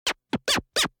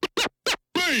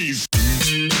noise!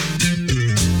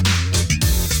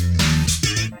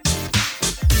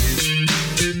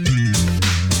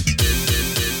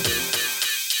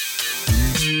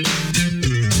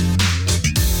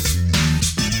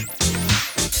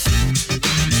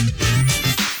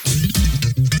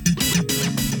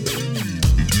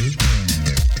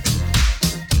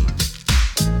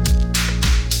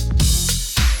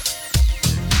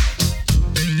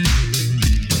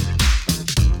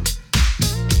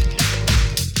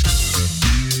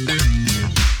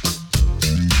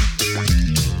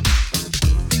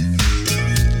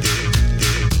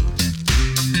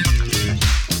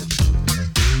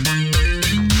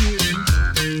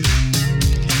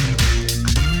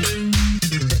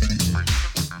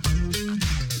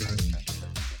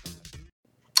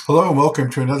 Hello and welcome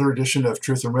to another edition of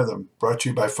Truth and Rhythm, brought to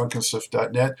you by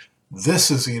FunkinStuff.net. This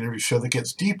is the interview show that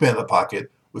gets deep in the pocket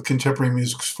with contemporary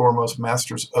music's foremost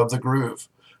masters of the groove.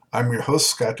 I'm your host,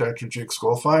 Scott Dr. Jake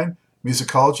Skolfine,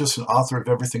 musicologist and author of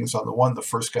Everything's on the One, the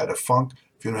First Guide to Funk.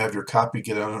 If you don't have your copy,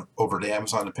 get on over to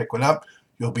Amazon and pick one up.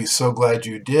 You'll be so glad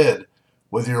you did.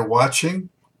 Whether you're watching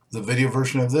the video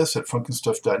version of this at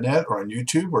FunkinStuff.net or on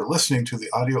YouTube, or listening to the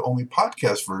audio-only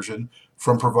podcast version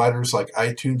from providers like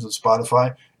iTunes and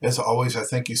Spotify, as always, I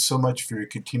thank you so much for your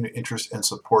continued interest and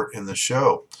support in the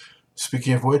show.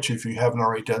 Speaking of which, if you haven't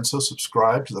already done so,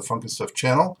 subscribe to the Funkin' Stuff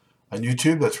channel on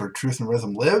YouTube. That's where Truth and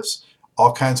Rhythm lives.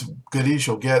 All kinds of goodies.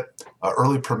 You'll get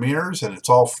early premieres, and it's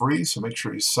all free, so make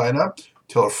sure you sign up.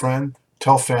 Tell a friend,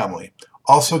 tell family.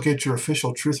 Also, get your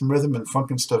official Truth and Rhythm and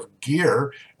Funkin' Stuff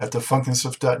gear at the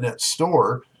FunkinStuff.net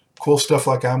store. Cool stuff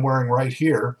like I'm wearing right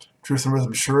here. Truth and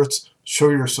Rhythm shirts.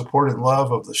 Show your support and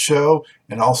love of the show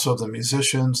and also the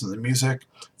musicians and the music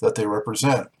that they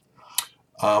represent.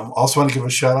 Also want to give a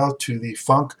shout out to the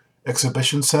Funk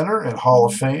Exhibition Center and Hall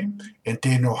of Fame in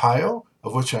Dayton, Ohio,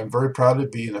 of which I'm very proud to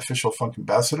be an official funk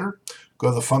ambassador.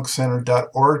 Go to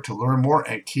thefunkcenter.org to learn more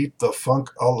and keep the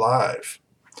funk alive.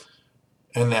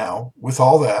 And now, with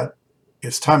all that,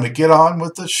 it's time to get on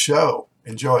with the show.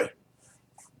 Enjoy.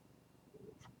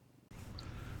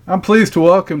 I'm pleased to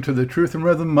welcome to the Truth and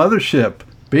Rhythm Mothership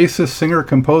bassist, singer,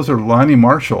 composer Lonnie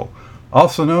Marshall,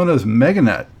 also known as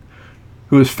Meganut,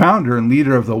 who is founder and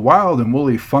leader of the wild and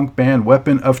woolly funk band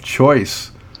Weapon of Choice.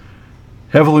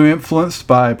 Heavily influenced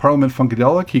by Parliament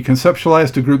Funkadelic, he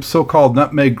conceptualized the group's so-called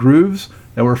Nutmeg Grooves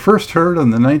that were first heard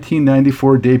on the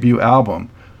 1994 debut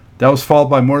album. That was followed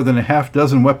by more than a half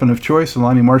dozen Weapon of Choice and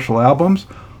Lonnie Marshall albums,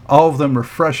 all of them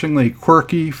refreshingly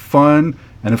quirky, fun,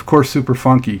 and of course super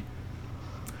funky.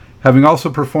 Having also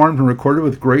performed and recorded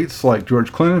with greats like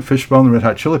George Clinton, Fishbone, the Red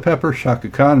Hot Chili Peppers, Chaka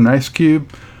Khan, and Ice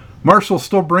Cube, Marshall's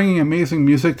still bringing amazing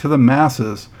music to the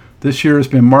masses. This year has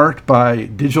been marked by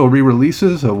digital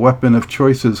re-releases of Weapon of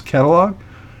Choice's catalog,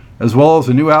 as well as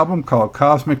a new album called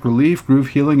Cosmic Relief, Groove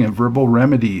Healing, and Verbal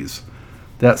Remedies.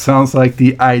 That sounds like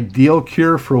the ideal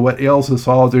cure for what ails us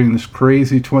all during this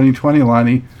crazy 2020,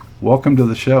 Lonnie. Welcome to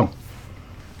the show.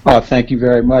 Oh, thank you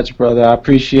very much, brother. I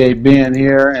appreciate being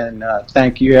here, and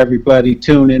thank you, everybody,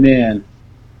 tuning in.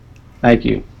 Thank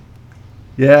you.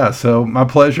 Yeah, so my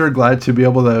pleasure. Glad to be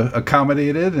able to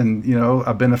accommodate it. And, you know,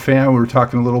 I've been a fan. We were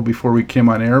talking a little before we came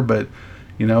on air, but,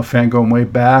 you know, fan going way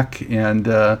back. And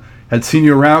had seen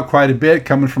you around quite a bit,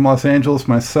 coming from Los Angeles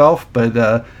myself, but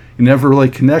you never really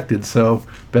connected. So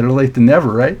better late than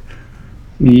never, right?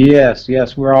 Yes,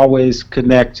 we're always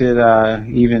connected,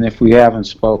 even if we haven't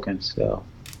spoken, so.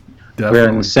 Definitely. We're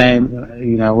in the same,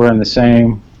 we're in the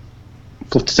same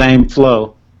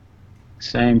flow,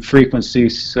 same frequency.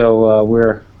 So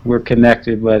we're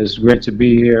connected. But it's great to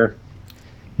be here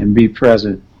and be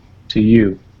present to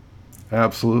you.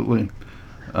 Absolutely.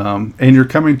 And you're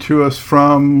coming to us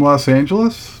from Los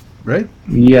Angeles, right?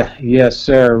 Yeah, yes,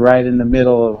 sir. Right in the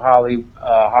middle of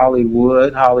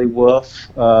Hollywood,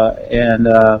 and.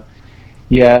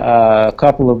 A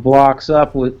couple of blocks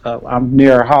up. I'm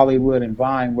near Hollywood and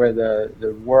Vine, where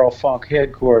the World Funk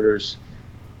headquarters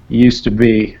used to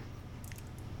be,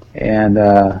 and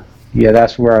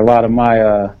that's where a lot of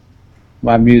my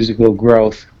musical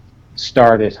growth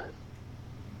started.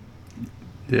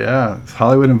 Yeah, it's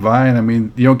Hollywood and Vine. I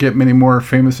mean, you don't get many more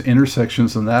famous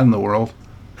intersections than that in the world.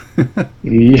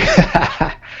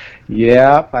 Yeah.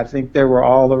 I think they were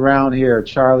all around here.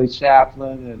 Charlie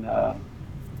Chaplin and.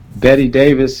 Betty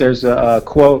Davis, there's a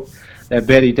quote that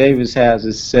Betty Davis has.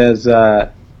 It says,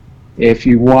 if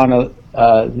you want to,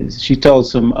 she told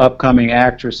some upcoming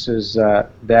actresses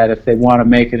that if they want to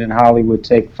make it in Hollywood,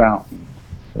 take Fountain.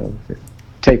 So,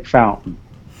 take Fountain.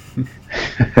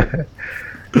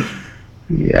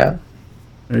 Yeah.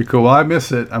 Very cool. Well, I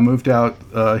miss it. I moved out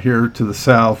here to the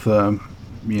south, like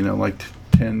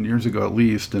 10 years ago at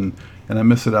least, and I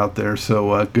miss it out there.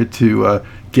 So good to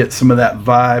get some of that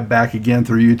vibe back again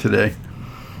through you today.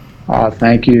 Oh,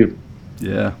 thank you.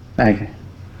 Yeah. Thank you.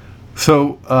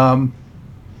 So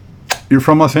you're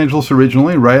from Los Angeles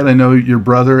originally, right? I know your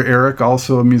brother Eric,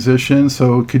 also a musician.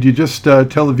 So could you just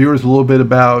tell the viewers a little bit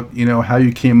about, how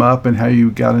you came up and how you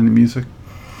got into music?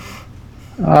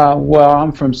 Well,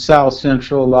 I'm from South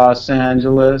Central Los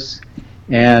Angeles,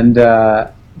 and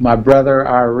my brother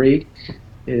Arik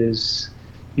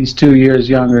he's 2 years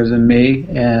younger than me,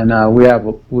 and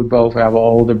we both have an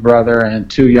older brother and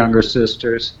 2 younger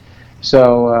sisters.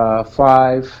 So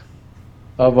 5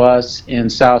 of us in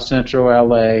South Central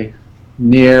LA,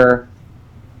 near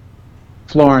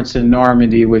Florence and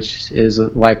Normandy, which is a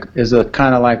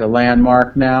kind of like a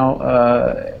landmark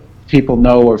now. People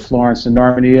know where Florence and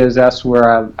Normandy is. That's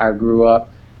where I grew up,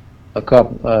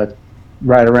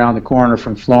 right around the corner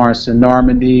from Florence and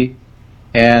Normandy,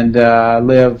 and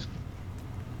lived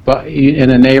in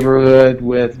a neighborhood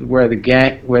where the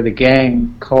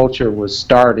gang culture was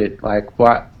started.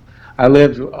 I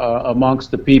lived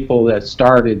amongst the people that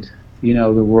started,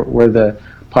 were the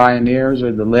pioneers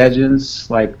or the legends,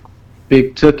 like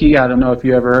Big Tookie. I don't know if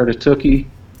you ever heard of Tookie.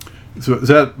 So is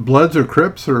that Bloods or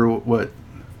Crips or what?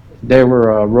 They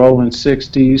were Rolling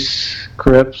 60s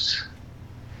Crips,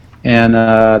 and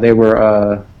they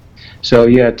were. So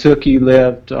yeah, Tookie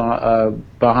lived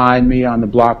behind me, on the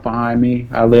block behind me.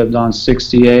 I lived on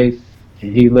 68th,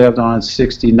 and he lived on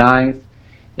 69th,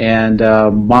 and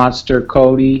Monster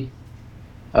Cody.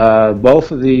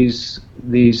 Both of these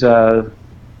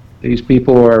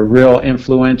people were real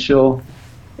influential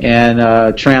and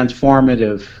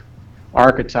transformative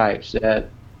archetypes that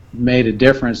made a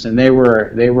difference, and they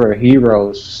were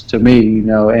heroes to me,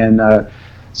 and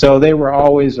so they were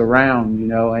always around,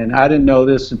 and I didn't know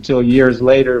this until years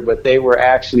later, but they were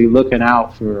actually looking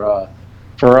out for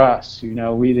us.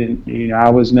 We didn't, I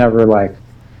was never like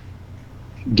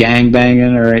gang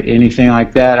banging or anything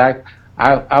like that.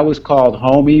 I was called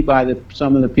homie by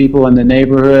some of the people in the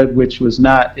neighborhood, which was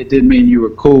not, it didn't mean you were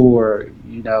cool, or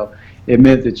it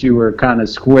meant that you were kind of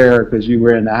square because you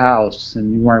were in the house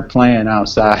and you weren't playing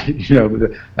outside.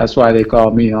 That's why they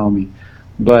called me homie.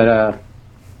 But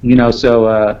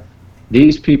so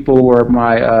these people were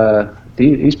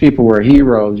these people were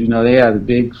heroes. They had the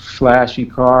big flashy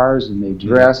cars and they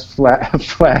dressed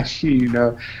flashy.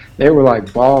 They were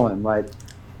like balling, like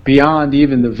beyond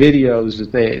even the videos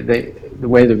that the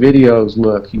way the videos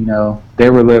look. They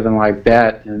were living like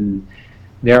that. And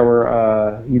there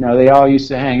were, they all used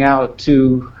to hang out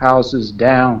 2 houses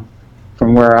down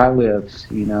from where I lived,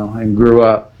 and grew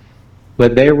up.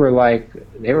 But they were like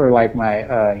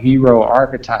my hero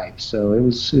archetypes. So it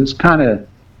was kind of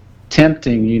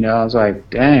tempting, I was like,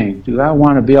 dang, do I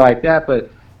want to be like that? But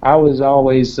I was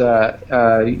always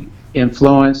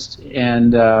influenced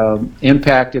and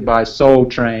impacted by Soul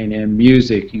Train and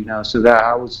music, so that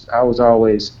I was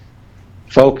always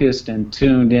focused and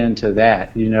tuned into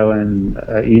that, and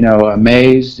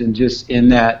amazed and just in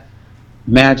that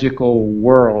magical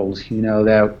world,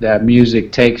 that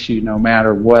music takes you no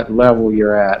matter what level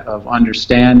you're at of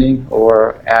understanding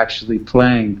or actually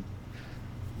playing.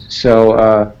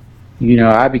 So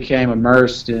I became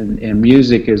immersed in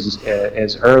music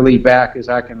as early back as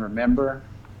I can remember,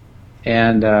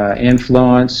 and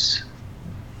influenced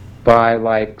by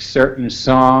like certain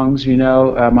songs.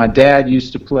 My dad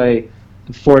used to play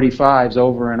 45s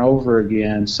over and over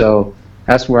again, so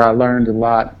that's where I learned a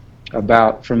lot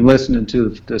from listening to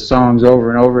the songs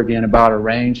over and over again about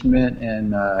arrangement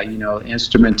and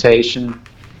instrumentation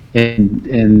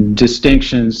and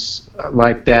distinctions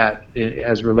like that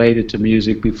as related to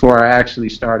music before I actually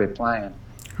started playing.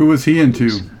 Who was he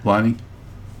into, Lonnie?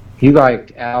 He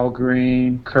liked Al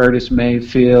Green, Curtis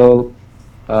Mayfield,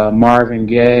 Marvin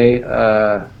Gaye.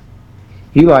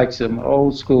 He liked some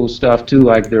old school stuff too,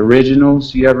 like the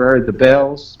Originals. You ever heard The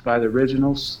Bells by the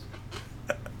Originals?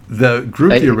 The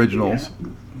group, The Originals?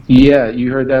 Yeah, you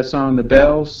heard that song, The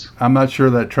Bells? I'm not sure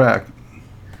of that track.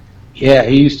 Yeah,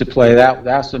 he used to play that.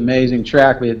 That's an amazing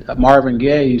track. Marvin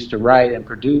Gaye used to write and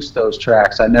produce those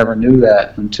tracks. I never knew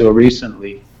that until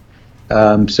recently.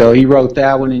 So he wrote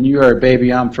that one, and you heard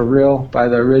Baby I'm For Real by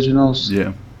the Originals?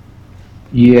 Yeah.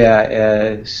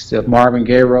 Yeah, so Marvin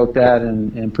Gaye wrote that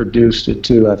and produced it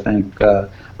too, I think.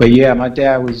 But yeah, my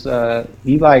dad was,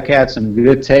 he had some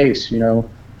good taste,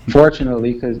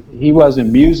 fortunately, because he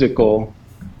wasn't musical.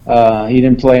 He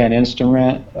didn't play an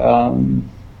instrument.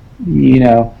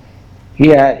 He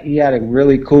had a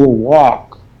really cool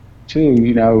walk too,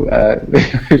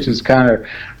 which is kind of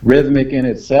rhythmic in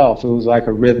itself. It was like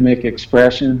a rhythmic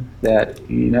expression that,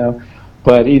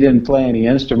 but he didn't play any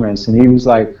instruments, and he was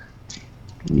like,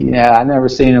 yeah, I never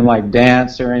seen him like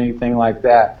dance or anything like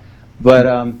that.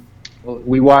 But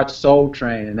we watched Soul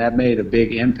Train, and that made a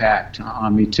big impact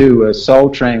on me too. Soul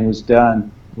Train was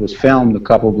filmed a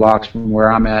couple blocks from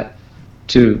where I'm at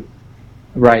too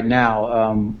right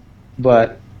now.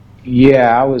 But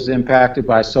yeah, I was impacted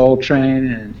by Soul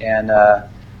Train, and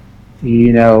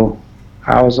you know,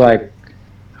 I was like,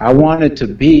 I wanted to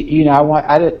be, you know,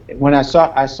 I did, when I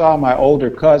saw my older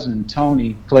cousin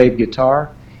Tony played guitar.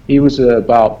 He was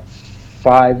about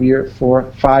 5 years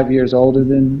older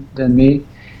than me,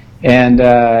 and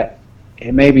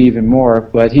maybe even more.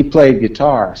 But he played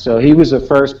guitar, so he was the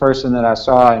first person that I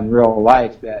saw in real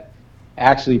life that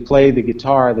actually played the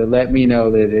guitar that let me know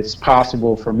that it's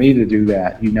possible for me to do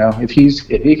that. You know, if he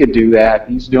could do that,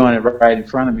 he's doing it right in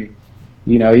front of me.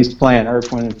 You know, he's playing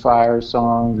Earth, Wind and Fire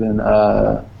songs, and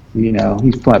you know,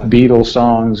 he's playing Beatles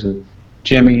songs and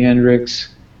Jimi Hendrix,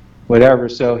 whatever.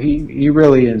 So he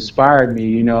really inspired me,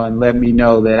 you know, and let me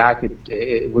know that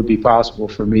it would be possible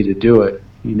for me to do it,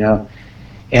 you know.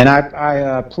 And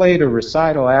I played a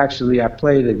recital. Actually, I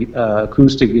played a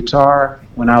acoustic guitar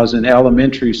when I was in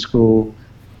elementary school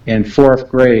in fourth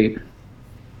grade,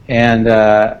 and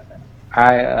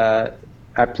I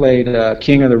I played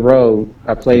King of the Road.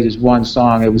 I played his one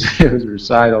song. It was it was a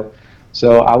recital.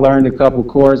 So I learned a couple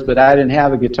chords, but I didn't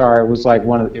have a guitar. It was like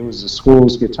it was the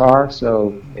school's guitar,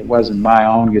 so it wasn't my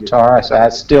own guitar. So I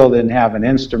still didn't have an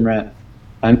instrument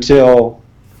until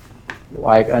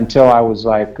I was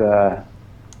like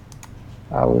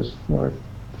I was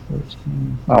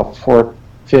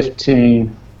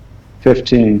 15,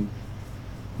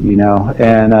 you know,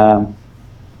 and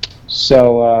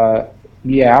so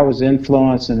yeah, I was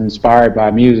influenced and inspired by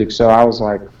music. So I was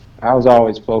like, I was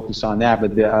always focused on that.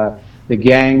 But the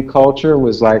gang culture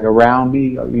was like around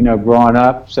me, you know, growing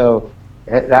up. So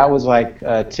that was like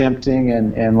tempting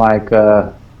and like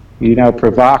you know,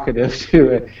 provocative to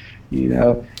it, you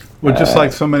know. Well, just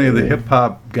like so many of the hip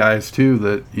hop guys too,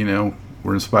 that you know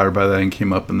were inspired by that and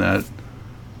came up in that,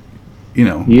 you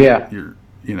know, yeah, you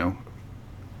know,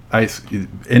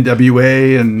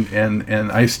 NWA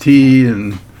and Ice-T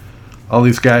and all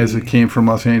these guys that came from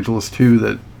Los Angeles too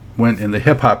that went in the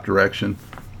hip hop direction.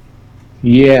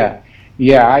 yeah,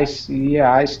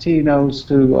 Ice-T knows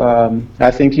who.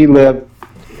 I think he lived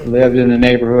in the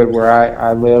neighborhood where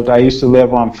I lived. I used to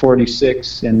live on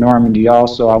 46 in Normandy.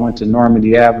 Also, I went to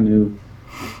Normandy Avenue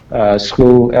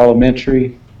School,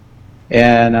 elementary,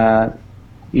 and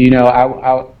you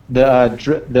know,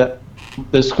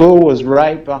 the school was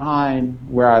right behind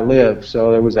where I lived.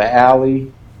 So there was an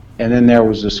alley, and then there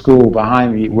was a school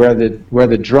behind me where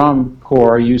the drum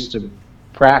corps used to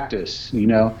practice. You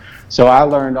know, so I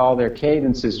learned all their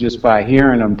cadences just by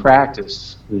hearing them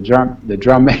practice the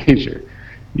drum major.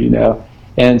 You know,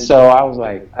 and so I was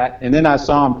like, and then I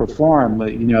saw them perform.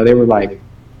 But you know, they were like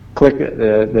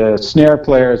the snare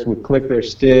players would click their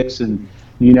sticks and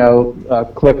you know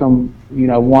click them, you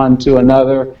know, one to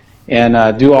another,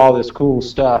 and do all this cool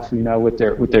stuff, you know, with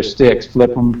their sticks,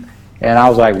 flip them. And I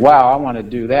was like, wow, I want to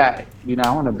do that. You know,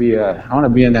 I want to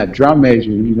be in that drum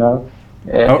major, you know.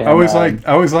 I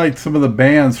always liked some of the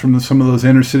bands from some of those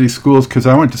inner city schools because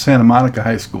I went to Santa Monica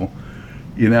High School,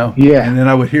 you know. Yeah. And then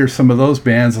I would hear some of those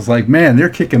bands. I was like, man, they're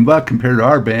kicking butt compared to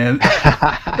our band.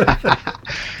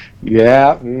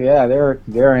 Yeah, they're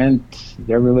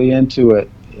really into it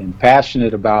and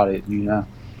passionate about it, you know.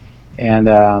 And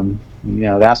you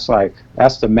know, that's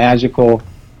the magical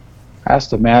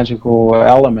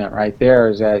element right there,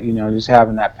 is that, you know, just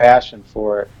having that passion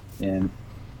for it. And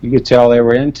you could tell they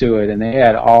were into it, and they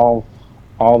had all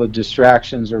the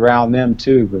distractions around them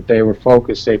too, but they were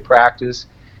focused, they practiced.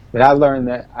 But I learned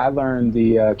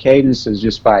the cadences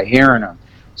just by hearing them.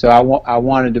 So I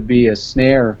wanted to be a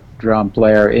snare drum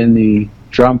player in the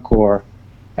drum corps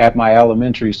at my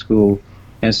elementary school,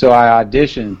 and so I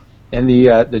auditioned. And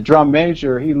the drum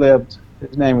major,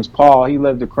 his name was Paul. He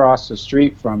lived across the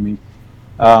street from me,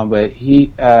 but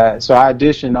so I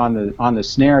auditioned on the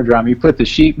snare drum. He put the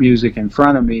sheet music in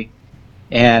front of me,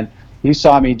 and he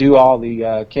saw me do all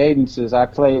the cadences. I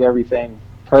played everything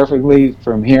perfectly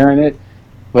from hearing it,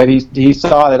 but he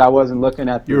saw that I wasn't looking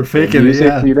at You were faking music, it,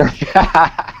 yeah. you know?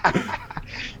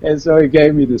 And so he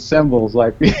gave me the cymbals,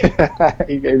 like he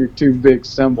gave me two big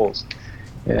cymbals,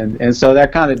 and so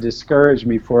that kind of discouraged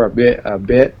me for a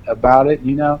bit about it,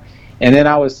 you know. And then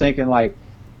I was thinking, like,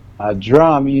 a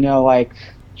drum, you know, like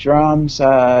drums, you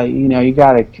know, you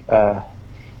got to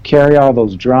carry all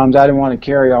those drums. I didn't want to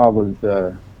carry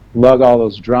lug all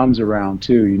those drums around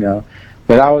too, you know.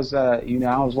 But I was, you know,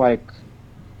 I was like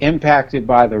impacted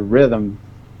by the rhythm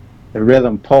the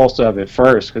rhythm pulse of it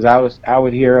first, because I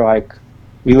would hear, like,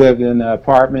 we lived in an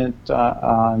apartment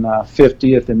on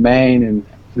 50th and Main, and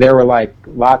there were like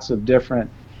lots of different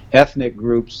ethnic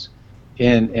groups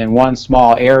in one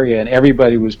small area, and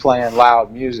everybody was playing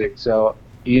loud music. So,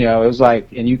 you know, it was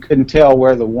like, and you couldn't tell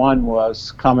where the one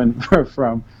was coming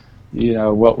from, you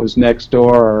know, what was next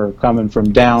door, or coming from So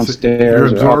you're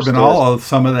downstairs or absorbing upstairs. all of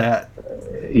some of that.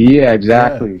 Yeah, Yeah.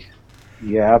 exactly.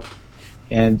 Yep.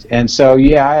 And so,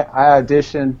 yeah, I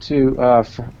auditioned to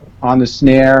on the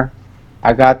snare.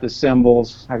 I got the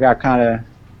cymbals. I got kind of,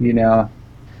 you know,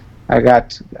 I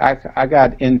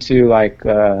got into like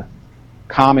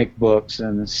comic books,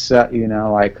 and you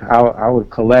know, like I would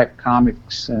collect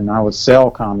comics, and I would sell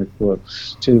comic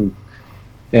books too.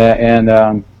 Yeah,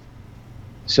 and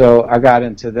so I got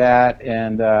into that.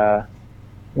 And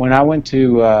when I went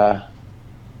to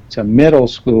middle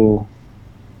school,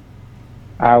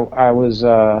 I was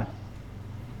my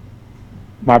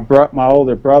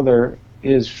older brother.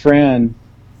 His friend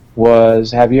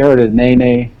was. Have you heard of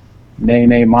Nene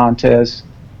Montez?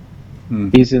 Hmm.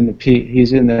 He's in the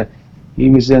he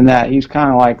was in that. He's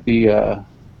kind of like the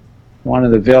one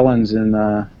of the villains in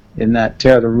that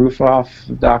Tear the Roof Off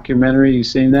documentary. You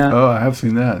seen that? Oh, I have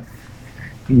seen that.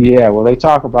 Yeah. Well, they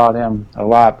talk about him a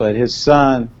lot, but his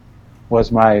son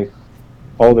was my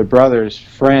older brother's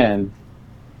friend,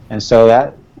 and so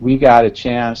that we got a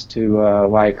chance to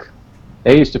like.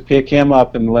 They used to pick him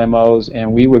up in limos,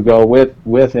 and we would go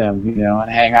with him, you know, and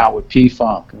hang out with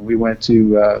P-Funk. And we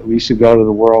used to go to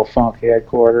the World Funk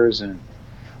headquarters, and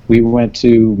we went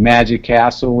to Magic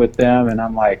Castle with them. And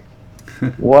I'm like,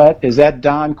 what is that?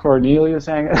 Don Cornelius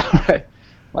hanging?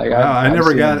 Like Wow, I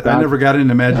never got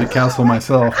into Magic Castle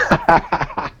myself.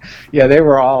 Yeah, they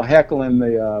were all heckling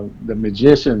the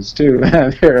magicians too.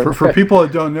 For people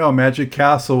that don't know, Magic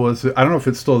Castle was, I don't know if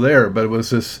it's still there, but it was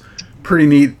this pretty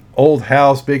neat old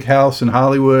house, big house in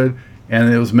Hollywood,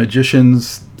 and it was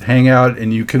magicians hangout,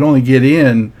 and you could only get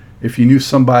in if you knew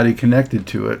somebody connected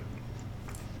to it.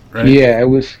 Right? Yeah, it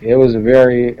was a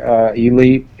very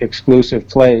elite, exclusive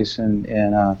place, and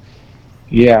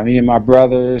yeah, me and my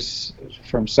brothers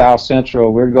from South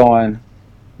Central, we got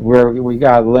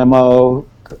a limo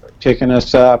picking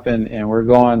us up, and we're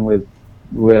going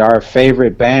with our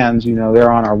favorite bands. You know,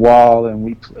 they're on our wall, and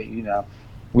we play, you know,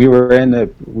 we were in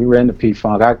the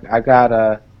P-Funk. I got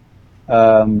a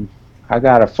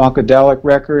Funkadelic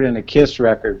record and a Kiss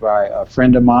record by a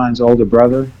friend of mine's older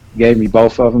brother. Gave me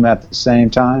both of them at the same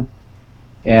time,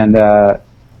 and we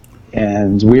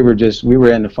were in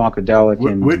the Funkadelic.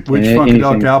 Which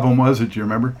Funkadelic album was it? Do you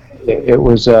remember? It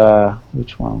was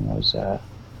which one was that?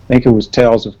 I think it was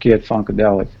Tales of Kid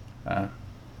Funkadelic.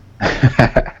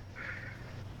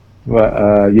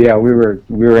 But yeah, we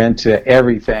were into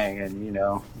everything, and you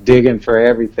know, digging for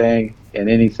everything and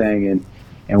anything,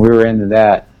 and we were into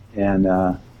that. And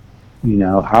you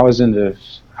know, I was into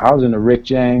Rick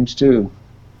James too,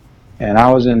 and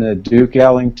I was into Duke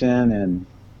Ellington, and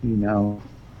you know,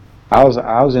 I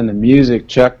was into music,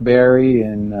 Chuck Berry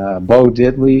and Bo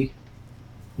Diddley.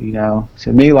 You know,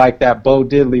 to me, like that Bo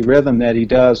Diddley rhythm that he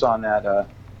does on that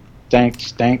dank,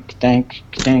 stank, dank,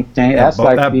 dank, dank. That's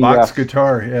like that box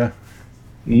guitar, yeah.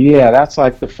 Yeah, that's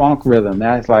like the funk rhythm.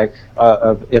 That's like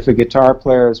if a guitar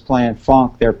player is playing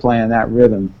funk, they're playing that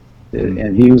rhythm.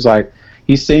 And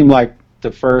he seemed like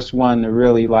the first one to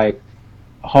really like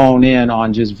hone in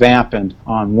on just vamping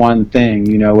on one thing,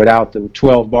 you know, without the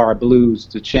 12-bar blues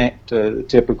to the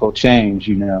typical change,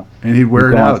 you know. And he'd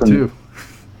wear it out too.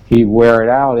 He'd wear it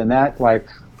out, and that like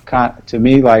to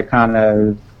me like kind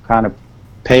of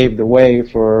paved the way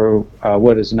for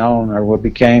what is known, or what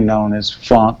became known as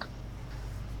funk.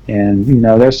 And you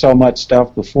know, there's so much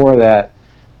stuff before that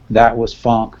was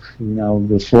funk, you know,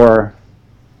 before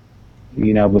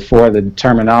the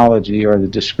terminology or the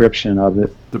description of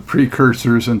it. The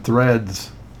precursors and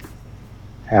threads.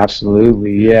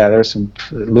 Absolutely, yeah. There's some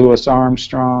Louis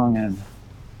Armstrong, and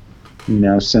you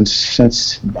know,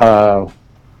 since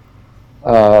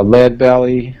Lead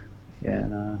Belly,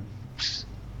 and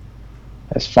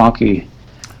that's funky.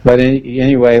 But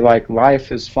anyway, like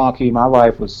life is funky. My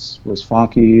life was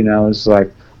funky. You know, it's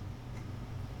like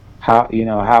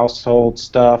household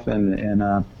stuff, and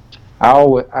I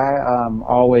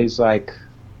always like,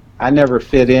 I never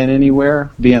fit in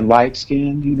anywhere, being light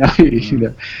skinned. You know, you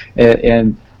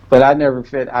know, but I never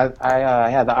fit. I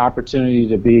had the opportunity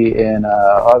to be in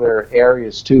other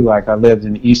areas too. Like I lived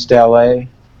in East LA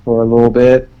for a little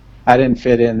bit. I didn't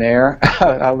fit in there.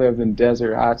 I lived in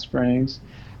Desert Hot Springs.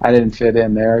 I didn't fit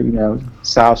in there. You know,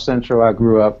 South Central, I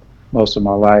grew up most of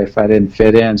my life. I didn't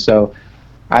fit in. So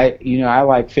I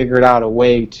like figured out a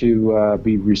way to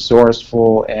be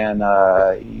resourceful and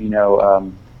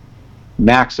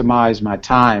maximize my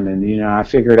time. And I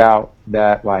figured out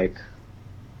that, like,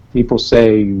 people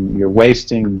say you're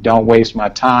wasting, don't waste my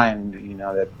time.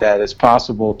 That it's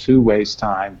possible to waste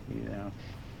time.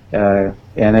 And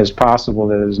it's possible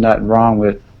that there's nothing wrong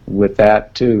with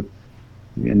that too,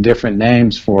 and different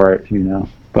names for it.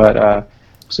 But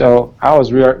so I was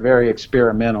very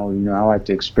experimental. I like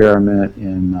to experiment,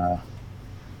 and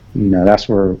that's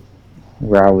where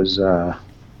I was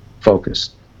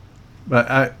focused.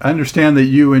 But I understand that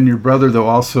you and your brother, though,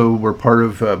 also were part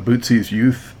of Bootsy's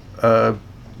youth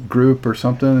group or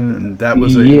something, and that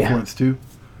was an influence too.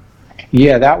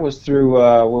 Yeah, that was through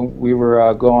when we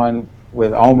were going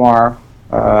with Omar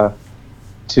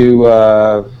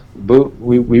to boot.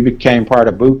 We became part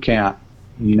of boot camp,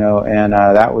 and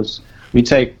that was, we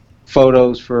take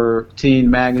photos for teen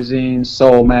magazines,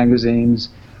 soul magazines,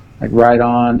 like Right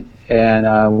On,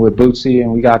 and with Bootsy,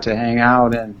 and we got to hang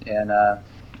out, and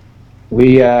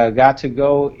we got to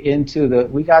go to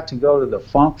the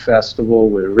Funk Festival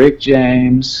with Rick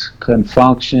James,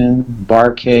 Confunction,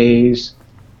 Bar-Kays,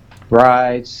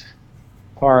 Brides,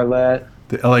 Parlette.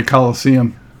 The LA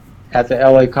Coliseum. At the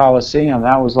LA Coliseum,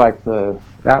 that was the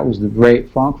great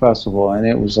funk festival, and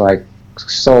it was like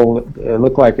it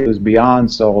looked like it was beyond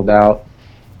sold out,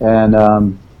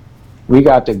 and we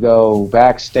got to go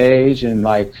backstage, and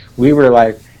we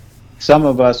were some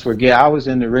of us were I was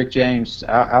into Rick James.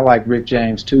 I like Rick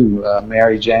James too.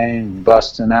 Mary Jane,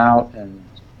 Bustin' Out, and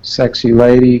Sexy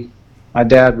Lady. My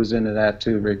dad was into that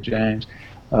too, Rick James.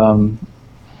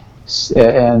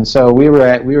 And so we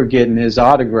were getting his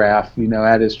autograph,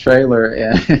 at his trailer,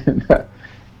 and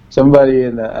somebody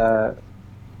in the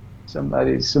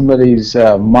somebody's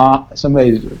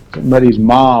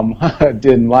mom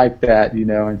didn't like that,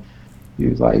 and he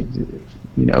was like,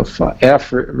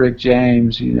 F Rick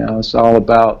James, it's all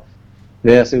about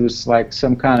this. It was like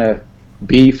some kind of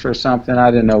beef or something.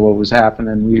 I didn't know what was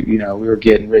happening. We were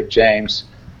getting Rick James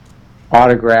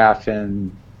autograph,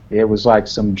 and it was like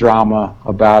some drama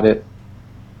about it,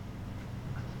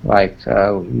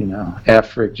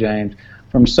 F Rick James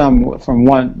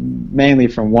mainly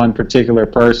from one particular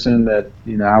person that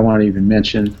I won't even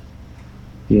mention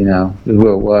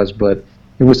who it was, but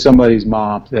it was somebody's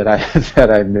mom that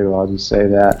I knew. I'll just say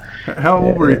that. How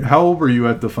old were you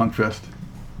at the Funk Fest?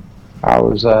 I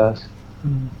was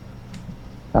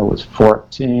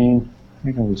 14. I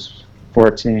think I was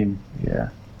 14. Yeah.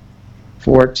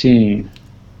 14.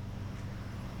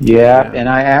 Yeah, and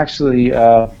I actually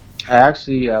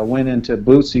went into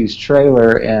Bootsy's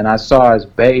trailer, and I saw his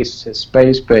bass, his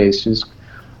space bass, just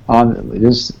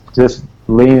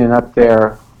leaning up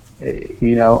there,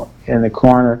 in the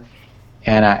corner,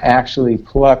 and I actually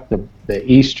plucked the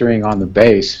E string on the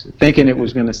bass, thinking it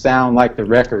was going to sound like the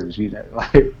records,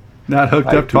 Not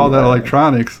hooked up to all that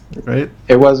electronics, right?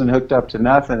 It wasn't hooked up to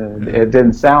nothing. It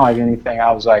didn't sound like anything.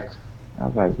 I was like,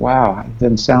 wow, it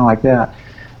didn't sound like that.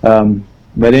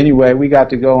 But anyway, we got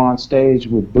to go on stage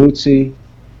with Bootsy,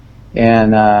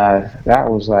 and that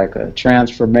was like a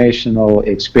transformational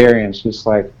experience, just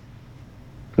like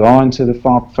going to the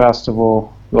Funk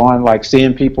Festival,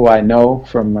 seeing people I know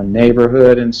from my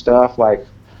neighborhood and stuff,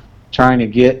 trying to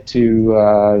get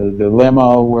to the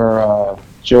limo where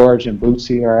George and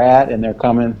Bootsy are at, and they're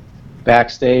coming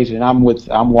backstage, and I'm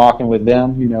walking with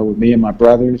them, with me and my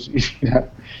brothers.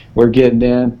 We're getting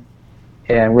in,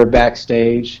 and we're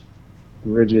backstage.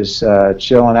 We're just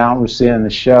chilling out. We're seeing the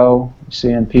show,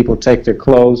 seeing people take their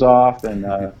clothes off, and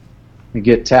we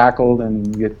get tackled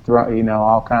and get thrown,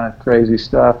 all kind of crazy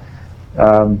stuff.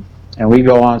 And we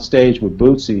go on stage with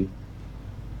Bootsy,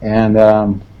 and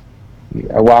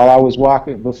while I was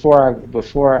walking,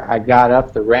 before I got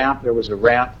up the ramp, there was a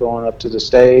ramp going up to the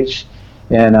stage,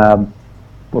 and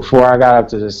before I got up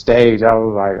to the stage, I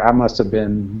was like, I must have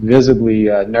been visibly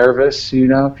nervous, You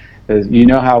know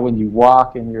how when you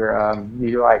walk and your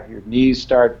knees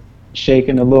start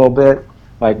shaking a little bit,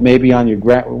 like maybe on your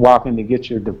walking to get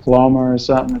your diploma or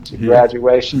something, it's your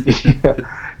graduation,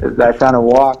 that kind of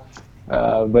walk.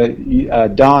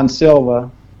 But Dawn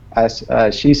Silva,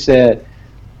 she said,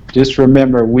 "Just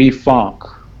remember, we funk."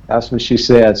 That's what she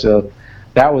said. So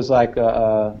that was like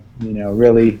a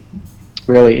really,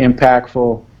 really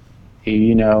impactful,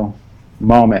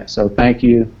 moment. So thank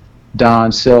you,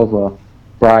 Dawn Silva.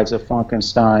 Brides of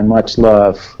Funkenstein, much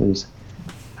love.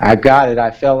 I got it.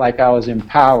 I felt like I was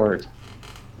empowered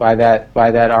by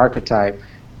that archetype,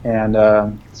 and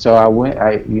so I went.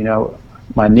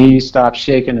 My knees stopped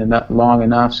shaking long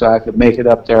enough so I could make it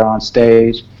up there on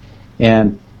stage,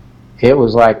 and it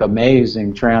was like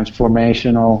amazing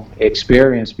transformational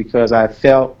experience because I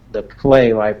felt the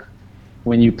play like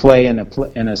when you play in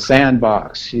a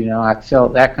sandbox. I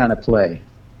felt that kind of play.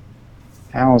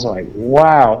 And I was like,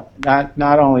 wow!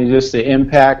 Not only just the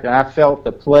impact, I felt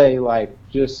the play like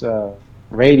just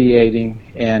radiating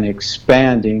and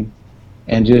expanding,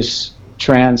 and just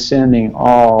transcending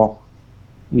all,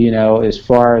 as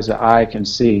far as the eye can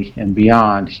see and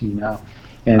beyond.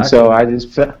 And so I just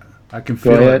felt. I can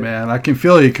feel it, man. I can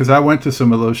feel you because I went to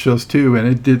some of those shows too, and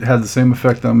it did have the same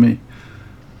effect on me.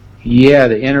 Yeah,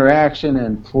 the interaction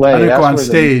and play. I didn't go on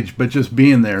stage, but just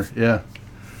being there, yeah.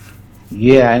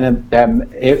 Yeah, and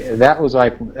that's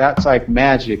like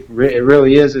magic. It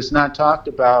really is. It's not talked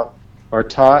about or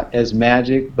taught as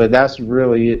magic, but that's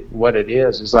really what it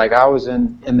is. It's like I was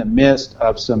in the midst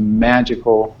of some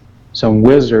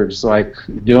wizards, like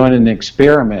doing an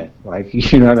experiment. Like,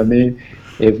 you know what I mean?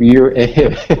 If you're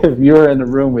in the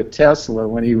room with Tesla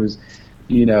when he was,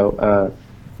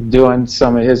 doing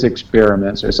some of his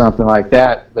experiments or something like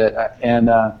that. But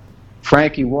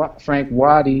Frank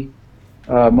Waddy,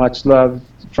 much love,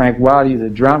 Frank Waddy, the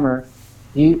drummer.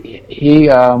 He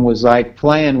was like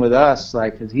playing with us,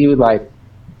 like 'cause he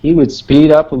would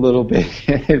speed up a little bit,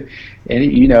 and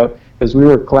because we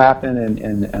were clapping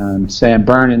and saying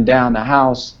burning down the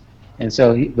house, and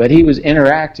so but he was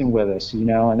interacting with us, and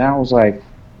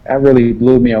that really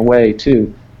blew me away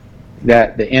too,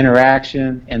 that the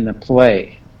interaction and the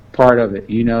play part of it,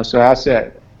 so I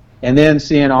said, and then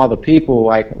seeing all the people,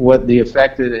 like what the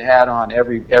effect that it had on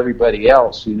everybody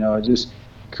else, it just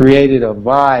created a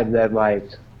vibe that like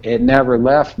it never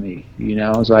left me,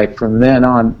 it was like from then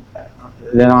on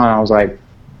I was like,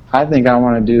 I think I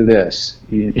want to do this.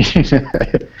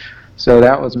 So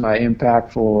that was my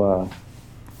impactful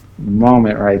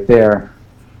moment right there.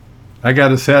 I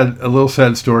got a little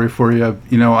sad story for you.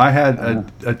 I had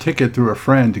a ticket through a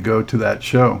friend to go to that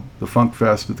show, the Funk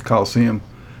Fest at the Coliseum,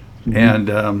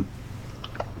 and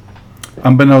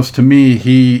unbeknownst to me,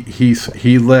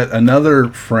 he let another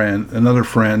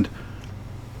friend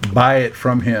buy it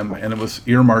from him, and it was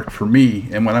earmarked for me.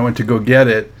 And when I went to go get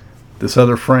it, this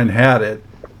other friend had it,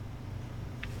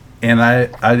 and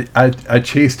I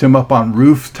chased him up on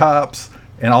rooftops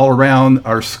and all around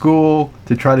our school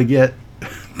to try to get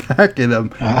back at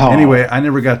him. Oh. Anyway, I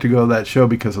never got to go to that show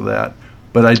because of that,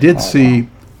 but I did see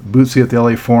Bootsy at the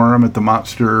LA Forum at the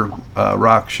Monster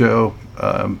Rock show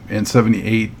in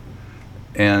 '78,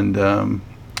 and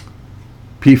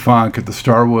P-Funk at the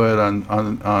Starwood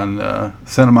on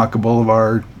Santa Monica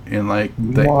Boulevard in like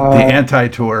the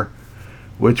Anti-Tour,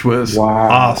 which was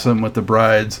awesome with the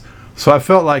Brides. So I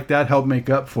felt like that helped make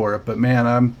up for it. But man,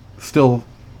 I'm still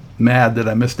mad that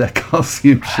I missed that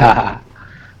Coliseum show.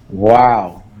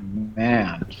 Wow,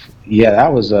 man, yeah,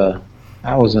 that was an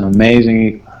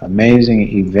amazing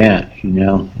event,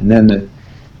 and then to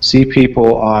see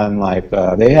people on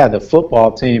they had the football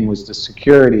team was the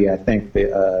security. I think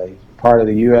the part of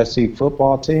the USC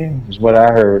football team is what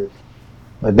I heard.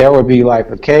 But there would be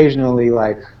occasionally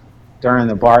during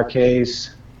the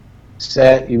Bar-Kays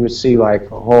set, you would see a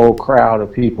whole crowd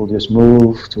of people just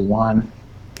move to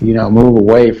move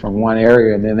away from one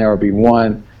area, and then there would be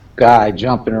one guy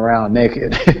jumping around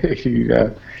naked,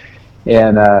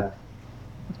 and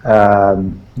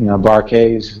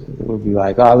Bar-Kays would be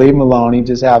like, "Oh, leave him alone. He's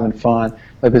just having fun."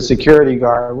 But the security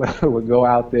guard would go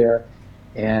out there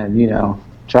and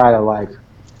try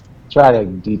to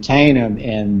detain him,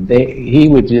 and he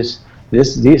would just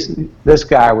this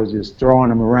guy was just throwing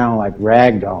them around like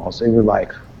rag dolls. They were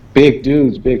like big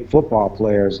dudes, big football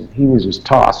players, and he was just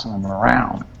tossing them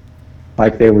around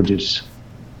like they were just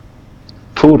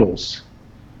poodles,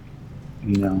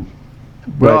 Well,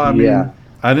 but, I mean,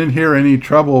 I didn't hear any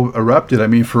trouble erupted. I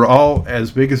mean, for all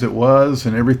as big as it was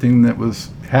and everything that was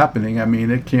happening, I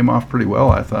mean, it came off pretty well,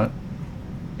 I thought.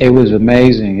 It was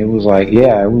amazing. It was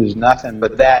it was nothing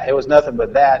but that. It was nothing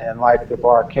but that. And like the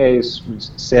Bar-Kays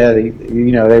said,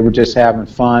 they were just having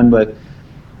fun, but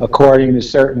according to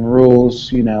certain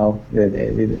rules,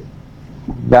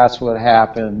 that's what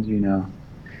happened,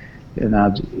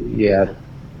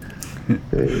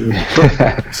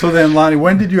 So then, Lonnie,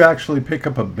 when did you actually pick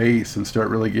up a bass and start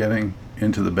really getting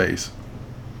into the bass?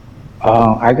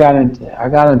 I got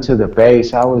into the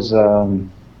bass. I was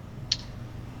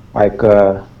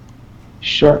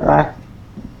sure. I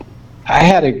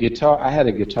had a guitar. I had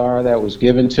a guitar that was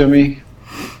given to me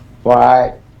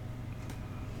by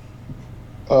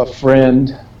a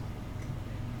friend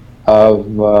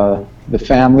of the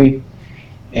family,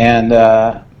 and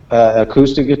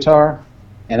acoustic guitar.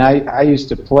 And I used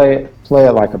to play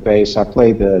it like a bass. I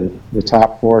played the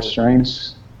top 4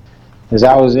 strings, because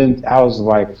I was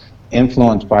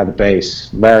influenced by the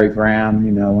bass. Larry Graham,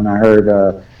 when I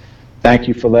heard "Thank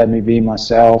You for Letting Me Be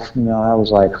Myself," I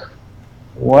was like,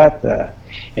 what the?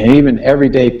 And even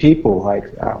everyday people, like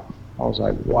I was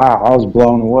like, wow, I was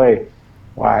blown away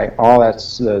by all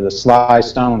that's the Sly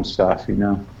Stone stuff,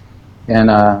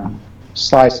 and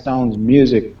Sly Stone's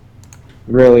music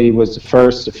really was the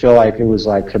first to feel like it was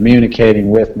like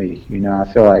communicating with me. I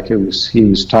feel like he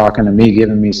was talking to me,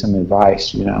 giving me some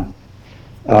advice.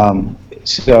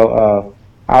 So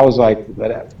I was like,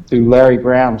 through Larry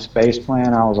Graham's bass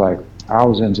playing, I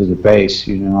was into the bass.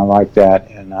 I like that,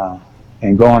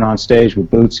 and going on stage with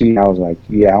Bootsy, I was like,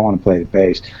 yeah, I want to play the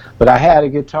bass. But I had a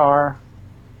guitar.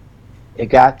 It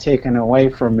got taken away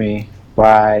from me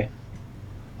by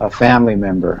a family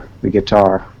member, the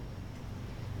guitar.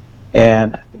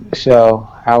 And so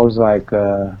I was like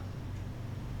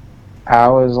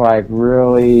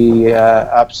really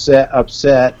upset,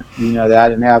 that I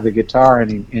didn't have the guitar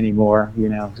anymore,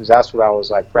 because that's what I was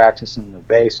like practicing the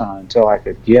bass on until I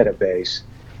could get a bass.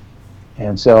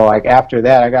 And so like after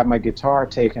that, I got my guitar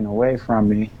taken away from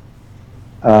me.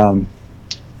 I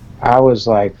was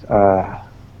like,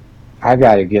 I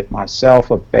got to get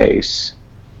myself a bass.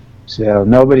 So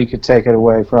nobody could take it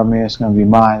away from me. It's going to be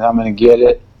mine. I'm going to get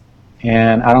it.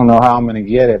 And I don't know how I'm going to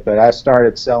get it, but I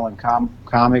started selling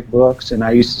comic books, and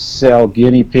I used to sell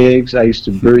guinea pigs. I used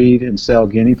to breed and sell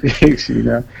guinea pigs,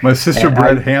 My sister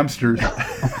bred hamsters.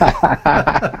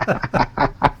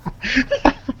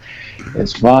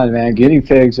 It's fun, man. Guinea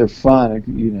pigs are fun,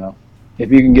 if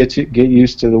you can get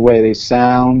used to the way they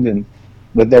sound,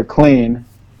 but they're clean,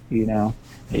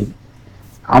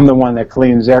 I'm the one that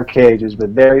cleans their cages,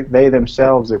 but they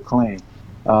themselves are clean.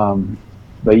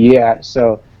 But yeah,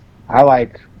 so I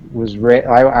was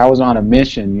on a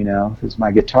mission, because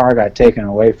my guitar got taken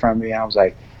away from me. I was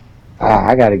like,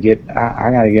 I gotta get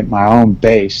my own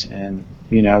bass, and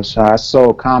so I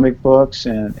sold comic books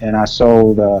and I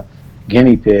sold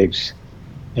guinea pigs,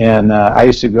 and I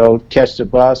used to go catch the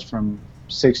bus from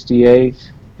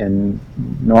 68th and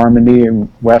Normandy and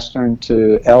Western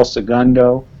to El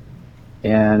Segundo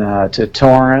and to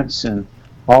Torrance and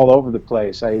all over the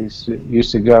place. I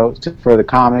used to go for the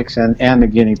comics and the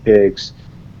guinea pigs.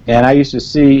 And I used to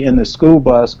see in the school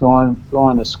bus going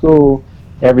to school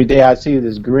every day, I'd see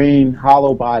this green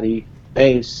hollow body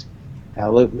bass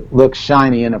that looked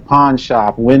shiny in a pawn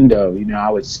shop window.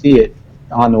 I would see it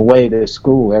on the way to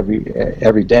school every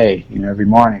day, every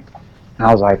morning. And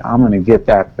I was like, I'm going to get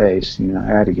that bass. I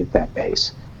had to get that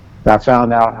bass. But I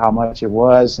found out how much it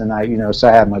was, and so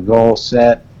I had my goal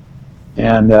set.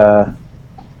 And I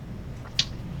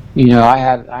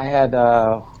had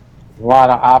a lot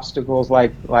of obstacles,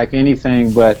 like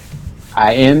anything, but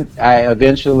I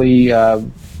eventually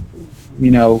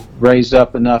raised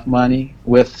up enough money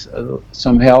with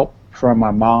some help from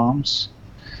my mom's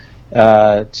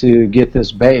to get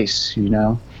this bass,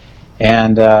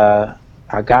 and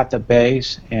I got the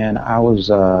bass, and I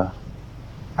was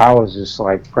just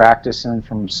like practicing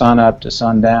from sun up to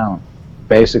sundown.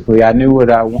 Basically, I knew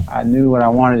what I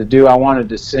wanted to do. I wanted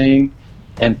to sing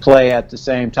and play at the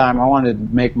same time. I wanted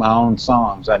to make my own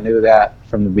songs. I knew that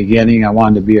from the beginning. I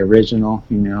wanted to be original.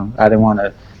 I didn't want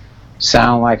to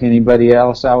sound like anybody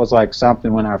else. I was like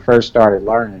something when I first started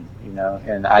learning.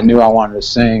 And I knew I wanted to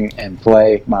sing and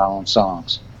play my own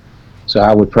songs. So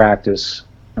I would practice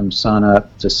from sun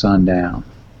up to sundown.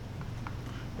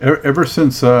 Ever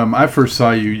since I first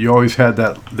saw you, you always had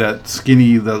that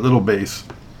skinny, that little bass.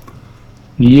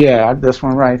 Yeah, this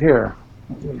one right here.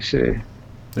 Let me see.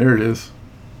 There it is.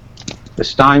 The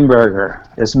Steinberger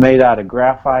is made out of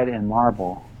graphite and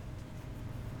marble.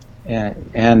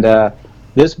 And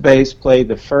this bass played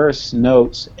the first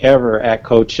notes ever at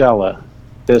Coachella.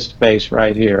 This bass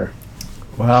right here.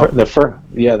 Wow. The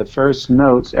first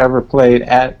notes ever played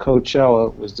at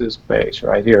Coachella was this bass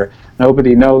right here.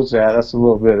 Nobody knows that. That's a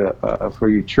little bit for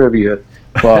you trivia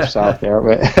buffs out there.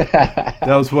 But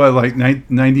that was what, like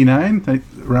 99,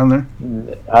 around there?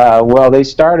 Well, they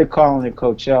started calling it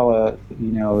Coachella,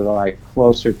 like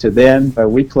closer to then, but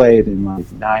we played in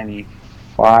like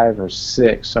 95 or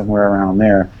 6, somewhere around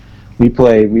there.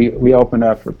 We opened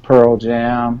up for Pearl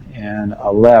Jam and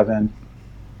 11.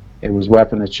 It was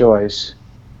Weapon of Choice.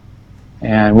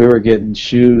 And we were getting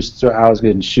shoes. I was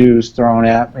getting shoes thrown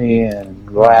at me and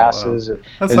glasses. Wow.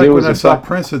 That's like when I saw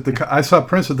Prince at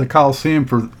the Coliseum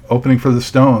for opening for the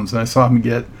Stones, and I saw him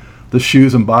get the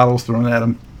shoes and bottles thrown at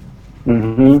him.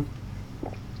 Mm-hmm.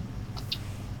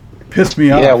 Pissed me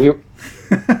off. Yeah,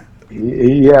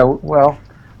 yeah. Well,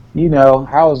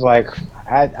 I was like,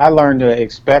 I learned to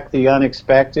expect the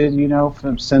unexpected,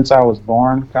 since I was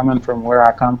born, coming from where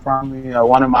I come from.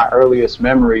 One of my earliest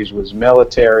memories was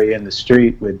military in the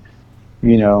street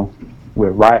you know,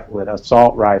 with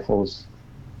assault rifles.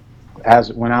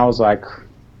 As when I was like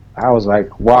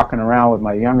walking around with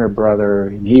my younger brother,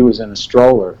 and he was in a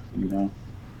stroller.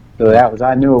 So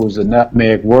I knew it was a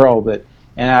nutmeg world,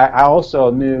 and I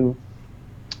also knew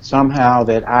somehow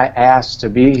that I asked to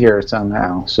be here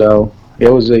somehow. So it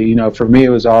was for me, it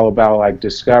was all about like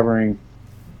discovering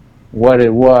what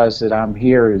it was that I'm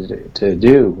here to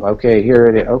do. Okay, here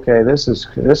it is. Okay, this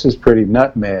is pretty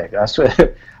nutmeg. That's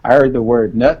what I heard the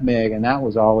word nutmeg, and that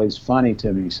was always funny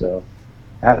to me. So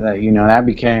that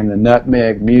became the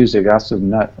nutmeg music. That's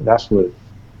what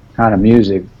kind of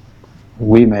music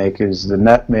we make, is the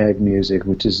nutmeg music,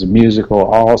 which is a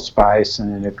musical allspice,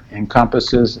 and it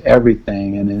encompasses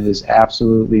everything, and it is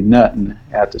absolutely nuttin'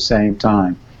 at the same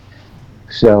time.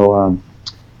 So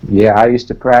yeah, I used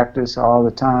to practice all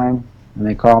the time, and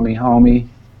they call me homie.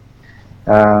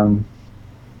 Um,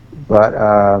 but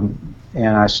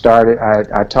and I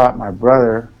taught my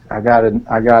brother. I got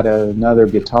another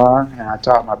guitar, and I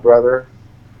taught my brother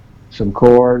some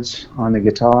chords on the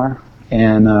guitar,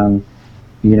 and how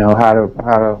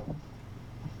to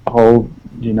hold,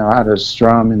 how to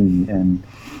strum and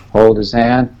hold his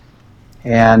hand.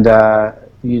 And I'd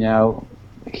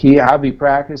be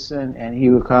practicing, and he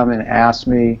would come and ask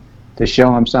me to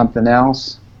show him something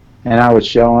else, and I would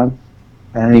show him.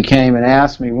 And he came and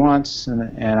asked me once,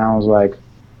 and I was like,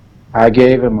 I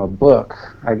gave him a book.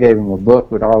 I gave him a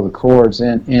book with all the chords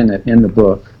in the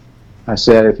book. I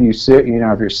said, if you're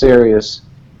serious,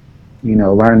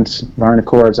 learn the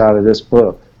chords out of this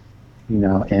book.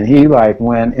 And he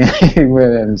went he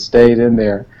went and stayed in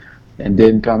there and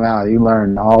didn't come out. He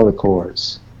learned all the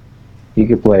chords. He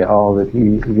could play all the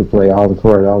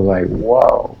chords. I was like,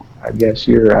 whoa! I guess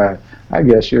you're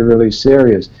really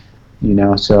serious.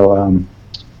 So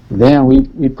then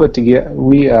we put together.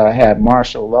 We had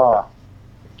martial law,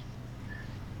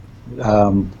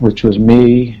 which was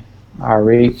me,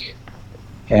 Arik,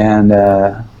 and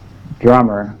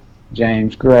drummer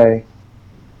James Gray,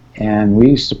 and we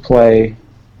used to play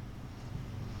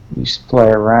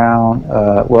around.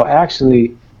 Well,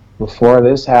 actually, before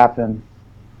this happened,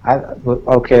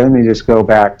 let me just go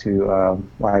back to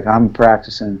I'm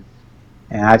practicing,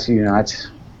 and I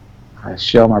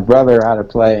show my brother how to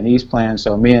play, and he's playing.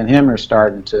 So me and him are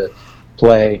starting to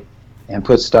play and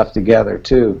put stuff together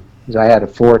too. Because I had a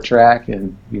 4-track,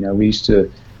 and we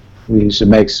started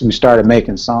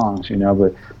making songs.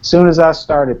 But as soon as I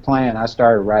started playing, I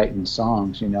started writing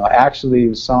songs. Actually,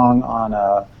 the song on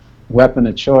a Weapon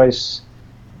of Choice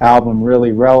album,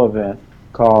 Really Relevant,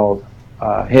 called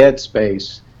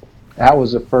Headspace. That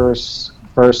was the first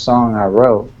song I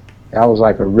wrote. That was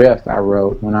like a riff I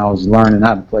wrote when I was learning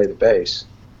how to play the bass.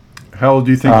 How old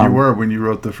do you think you were when you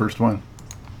wrote the first one?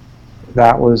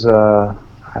 That was, I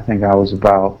think I was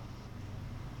about,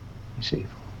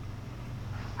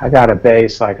 I got a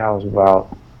bass like I was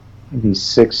about maybe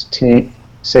 16,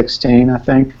 I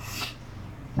think.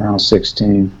 Around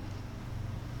 16.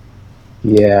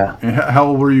 Yeah. And how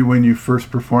old were you when you first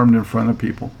performed in front of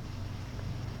people?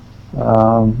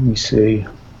 Let me see.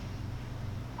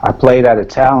 I played at a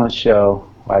talent show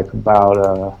like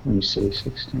about,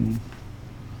 16.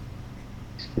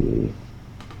 Let's see.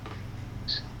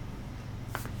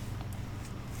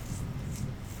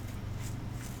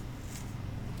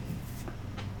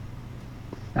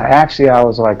 Actually, I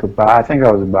was I think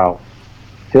I was about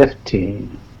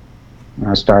 15 when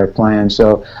I started playing.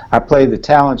 So I played the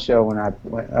talent show when at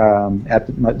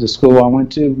the school I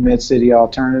went to, Mid-City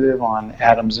Alternative on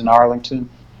Adams and Arlington.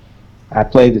 I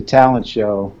played the talent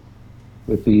show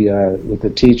with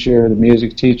the teacher, the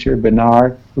music teacher,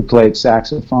 Bernard, who played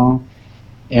saxophone.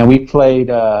 And we played,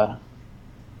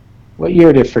 what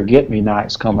year did Forget Me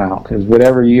Nots come out? Because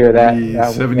whatever year that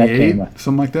 78, that came out.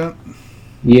 Something like that?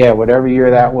 Yeah, whatever year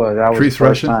that was. That was Trace the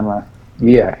first Russian? time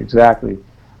yeah, exactly.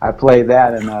 I played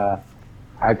that, and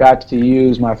I got to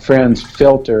use my friend's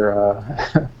filter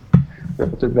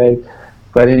bass.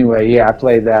 But anyway, yeah, I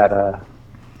played that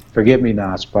Forget Me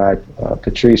Nots by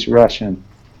Patrice Rushen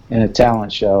in a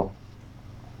talent show.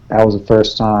 That was the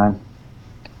first time.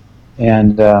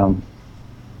 And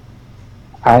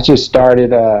I just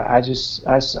started, I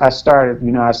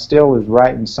started, I still was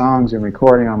writing songs and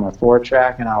recording on my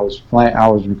 4-track, and I was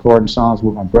recording songs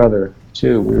with my brother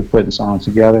too. We were putting songs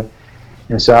together.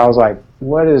 And so I was like,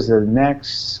 what is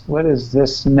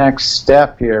this next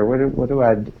step here? What do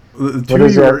I do? the What two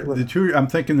is you that? were, the two. I'm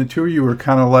thinking the two of you were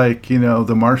kind of like,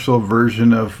 the Marshall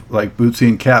version of like Bootsy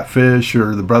and Catfish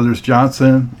or the Brothers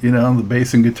Johnson. The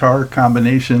bass and guitar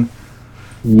combination.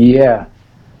 Yeah,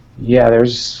 yeah.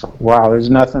 There's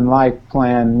nothing like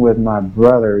playing with my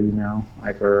brother.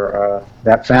 Like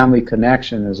that family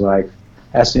connection is like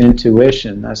that's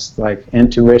intuition. That's like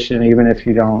intuition, even if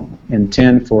you don't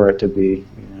intend for it to be.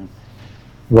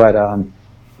 But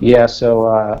yeah. So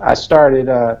I started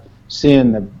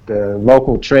seeing the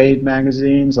local trade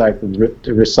magazines, like the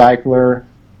Recycler,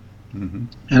 Hmm.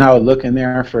 and I would look in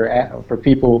there for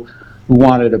people who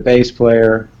wanted a bass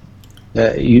player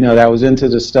that was into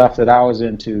the stuff that I was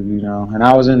into, and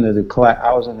I was into the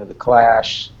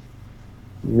Clash,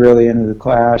 really into the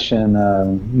Clash, and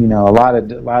a lot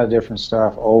of different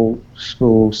stuff, old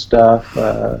school stuff.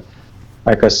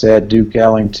 Like I said, Duke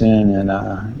Ellington, and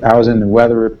I was in the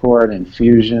Weather Report and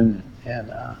Fusion,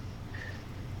 and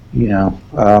you know,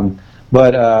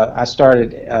 but I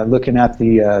started looking at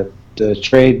the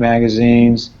trade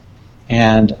magazines,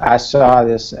 and I saw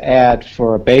this ad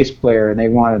for a bass player, and they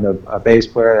wanted a bass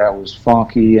player that was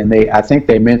funky, and I think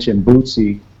they mentioned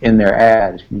Bootsy in their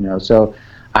ad, So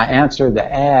I answered the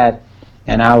ad,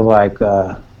 and I was like,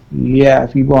 yeah,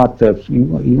 if you want you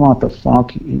want the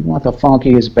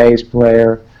funkiest bass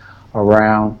player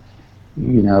around,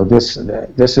 this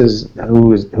is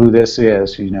who this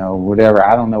is, whatever.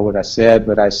 I don't know what I said,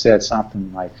 but I said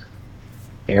something like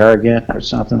arrogant or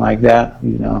something like that,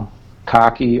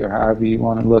 cocky, or however you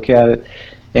want to look at it.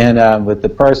 And but the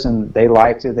person, they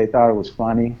liked it. They thought it was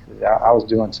funny. I was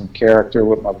doing some character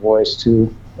with my voice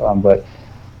too. But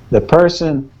the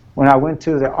person, when I went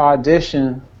to the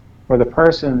audition for the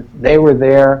person, they were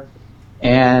there,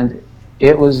 and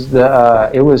it was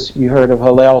you heard of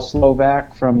Hillel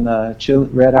Slovak from the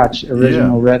Yeah,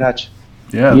 original Red Hot?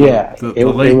 yeah. Yeah, The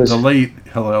late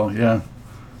Hillel. Yeah.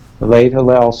 the late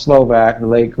Hillel Slovak, the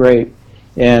late great,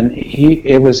 and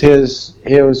it was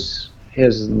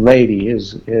his lady,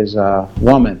 his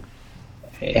woman,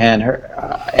 and her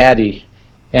Addie,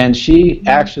 and she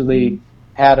actually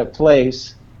had a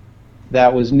place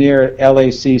that was near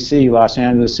LACC, Los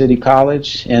Angeles City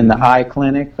College, in the eye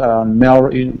clinic, on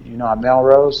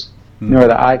Melrose, where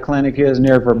the eye clinic is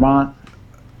near Vermont.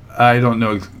 I don't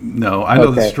know. No, I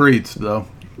know the Okay, streets though.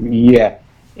 yeah.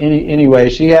 Anyway,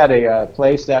 she had a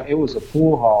place that it was a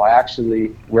pool hall actually,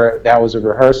 where that was a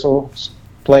rehearsal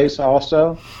place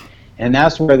also, and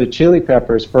that's where the Chili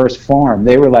Peppers first formed.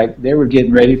 They were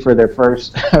getting ready for their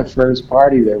first first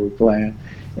party they were playing,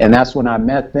 and that's when I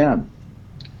met them,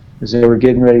 because they were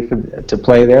getting ready to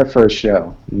play their first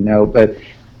show. But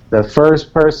the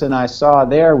first person I saw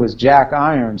there was Jack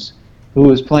Irons, who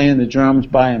was playing the drums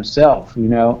by himself.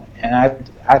 And I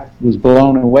was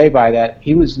blown away by that.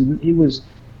 He wasn't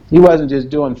just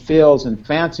doing fills and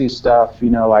fancy stuff,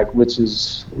 like, which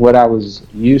is what I was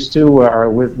used to, or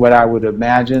what I would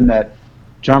imagine that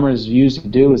drummers usually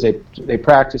do, is they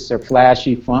practice their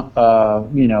flashy,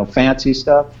 fancy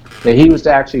stuff. That he was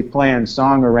actually playing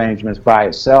song arrangements by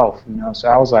himself, So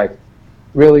I was like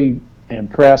really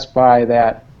impressed by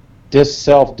that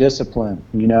self-discipline,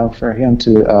 for him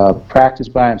to practice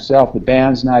by himself. The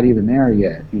band's not even there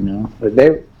yet, But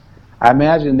I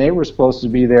imagine they were supposed to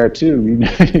be there too,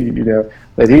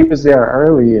 But he was there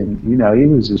early, and he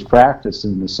was just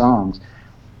practicing the songs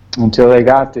until they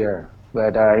got there.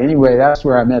 But anyway, that's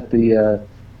where I met the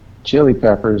Chili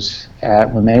Peppers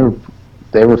when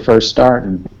they were first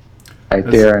starting, right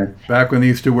That's there. back when they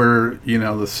used to wear,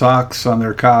 the socks on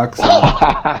their cocks and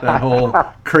that whole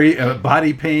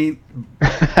body paint.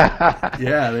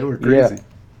 Yeah, they were Yeah, crazy.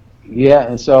 yeah,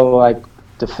 and so like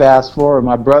to fast forward,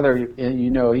 my brother,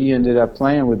 he ended up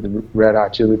playing with the Red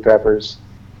Hot Chili Peppers,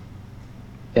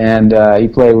 and he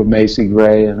played with Macy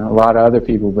Gray and a lot of other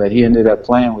people, but he ended up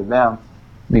playing with them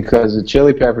because the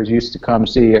Chili Peppers used to come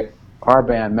see our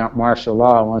band, Martial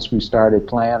Law. Once we started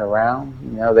playing around,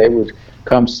 they would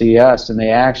come see us, and they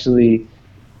actually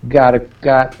got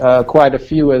quite a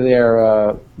few of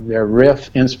their riff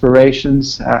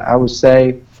inspirations, I would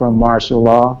say, from Martial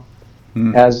Law,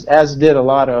 Hmm. as did a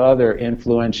lot of other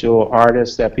influential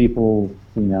artists that people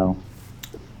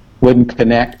wouldn't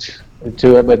connect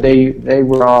to it, but they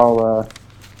were all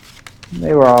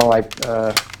like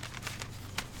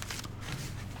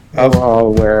I they was, were all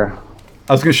aware.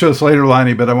 I was going to show this later,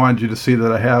 Lonnie, but I wanted you to see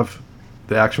that I have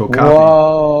the actual copy.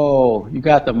 Whoa! You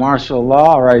got the Martial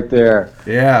Law right there.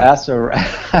 Yeah, That's a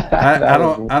I that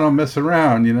was don't I don't mess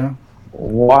around. Yeah, let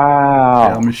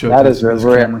wow. me show it to this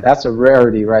camera. That's a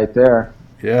rarity right there.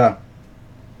 Yeah.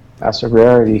 That's a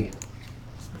rarity.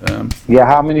 Um, Yeah,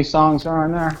 how many songs are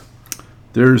on there?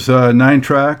 there's 9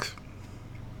 tracks.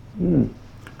 Hmm.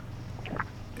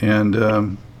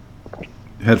 and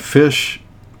had Fish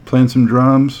playing some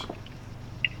drums.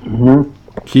 Mm-hmm.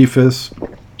 Keefus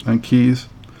on keys.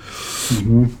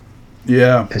 Mm-hmm.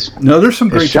 Yeah. No, there's some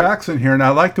great tracks in here, and I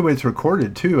like the way it's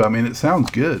recorded too. I mean, it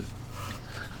sounds good.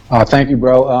 Oh, thank you,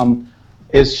 bro.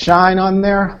 Is Shine on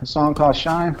there? A song called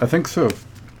Shine? I think so.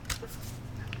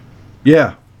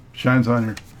 Yeah, Shine's on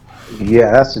here.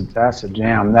 Yeah, that's a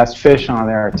jam. That's Fish on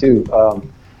there too.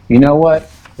 You know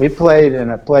what? We played in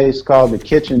a place called the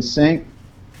Kitchen Sink,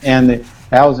 and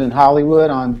that was in Hollywood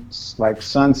on like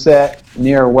Sunset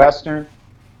near Western.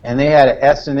 And they had an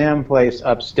S&M place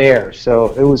upstairs,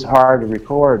 so it was hard to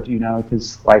record, you know,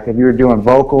 because like if you were doing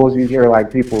vocals, you'd hear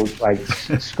like people like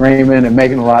screaming and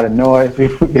making a lot of noise,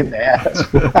 people getting their ass.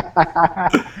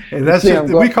 Hey, that's it.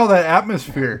 We call that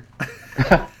atmosphere.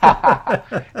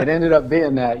 It ended up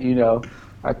being that, you know,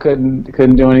 I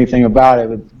couldn't do anything about it.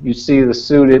 But you see the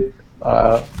suited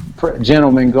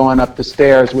gentleman going up the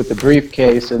stairs with the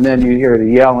briefcase, and then you hear the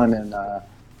yelling and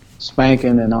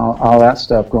spanking and all that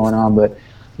stuff going on, but.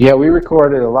 Yeah, we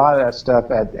recorded a lot of that stuff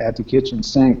at the Kitchen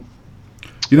Sink.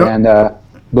 You know, and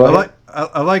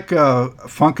I like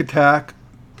Funk Attack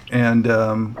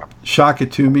and Shock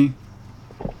It To Me.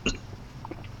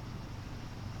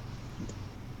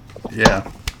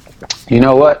 Yeah. You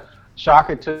know what?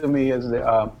 Shock It To Me is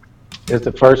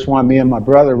the first one me and my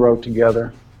brother wrote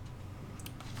together.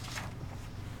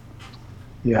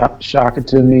 Yeah, Shock It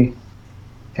To Me.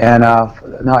 And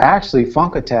no, actually,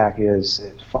 Funk Attack is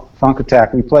Funk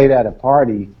Attack. We played at a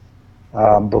party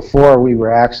before we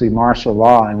were actually martial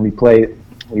law, and we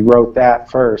wrote that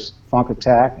first, Funk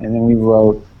Attack, and then we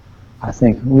wrote, I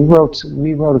think we wrote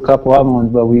a couple other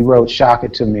ones, but we wrote Shock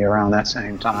It To Me around that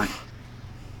same time.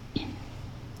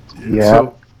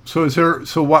 Yeah. So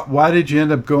why did you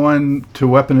end up going to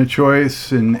Weapon of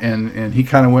Choice, and he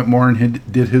kind of went more and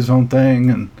did his own thing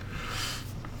and.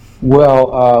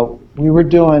 Well, we were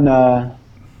doing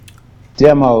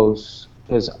demos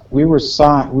because we were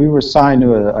signed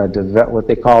to what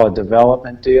they call a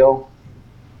development deal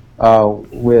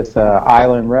with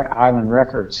Island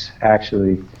Records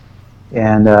actually,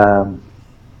 and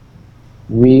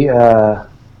we got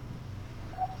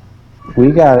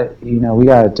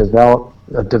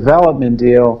a development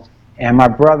deal, and my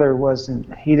brother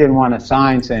he didn't want to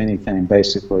sign to anything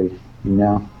basically, you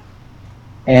know,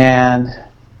 and.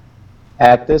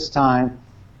 At this time,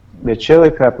 the Chili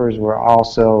Peppers were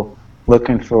also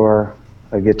looking for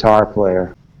a guitar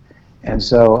player, and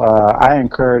so I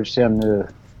encouraged him to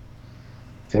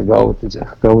go with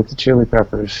the Chili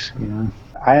Peppers. You know,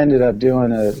 I ended up doing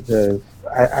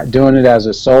doing it as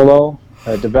a solo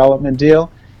development deal,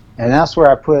 and that's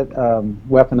where I put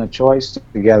Weapon of Choice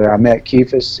together. I met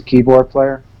Keefus, the keyboard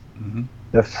player. Mm-hmm.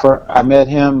 I met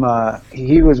him.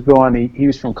 He was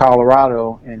from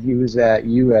Colorado, and he was at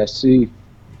USC.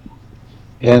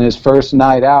 And his first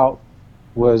night out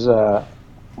was I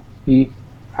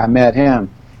met him.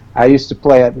 I used to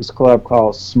play at this club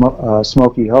called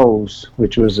Smoky Hose,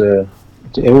 which was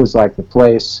like the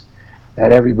place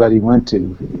that everybody went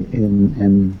to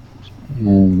in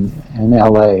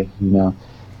LA, you know,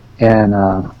 and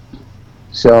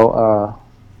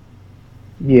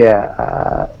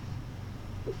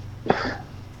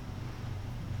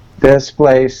this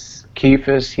place,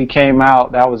 Keefus, he came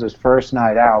out. That was his first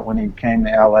night out when he came to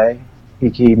LA.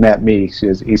 He met me.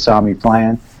 He saw me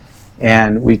playing,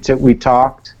 and we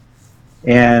talked.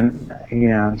 And you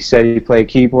know, he said he played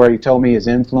keyboard. He told me his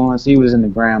influence. He was in the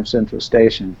Graham Central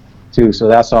Station too, so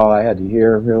that's all I had to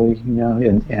hear, really. You know,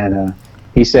 and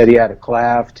he said he had a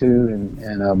clav too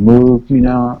and a Moog. You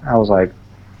know, I was like,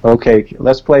 okay,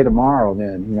 let's play tomorrow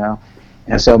then. You know,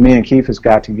 and so me and Keefus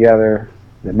got together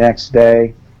the next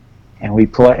day, and we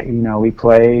played, and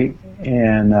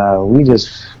we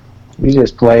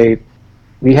just played.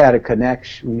 We had a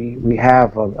connection. We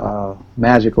have a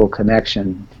magical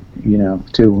connection, you know,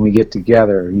 too, when we get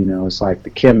together. You know, it's like the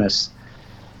chemist,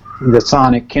 the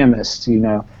sonic chemist, you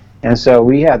know. And so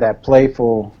we had that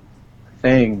playful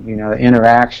thing, you know, the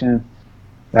interaction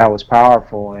that was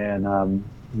powerful. And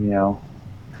you know,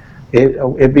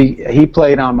 he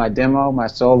played on my demo, my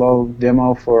solo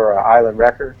demo for Island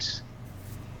Records,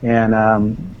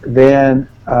 and then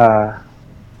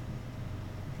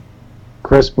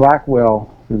Chris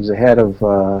Blackwell, who's the head of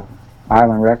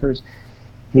Island Records,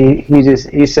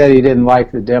 he said he didn't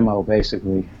like the demo,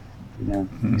 basically. You know,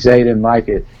 he said he didn't like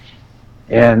it,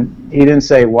 and he didn't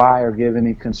say why or give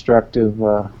any constructive,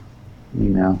 you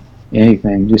know,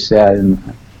 anything. Just said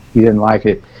he didn't like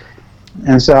it,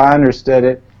 and so I understood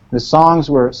it. Some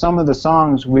of the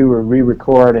songs we would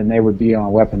re-record, and they would be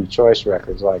on Weapon of Choice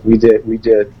records. Like we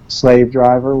did Slave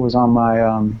Driver was on my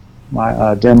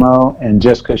my demo, and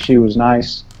Just 'Cause She Was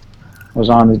Nice was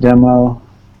on the demo.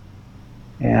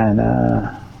 And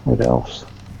what else?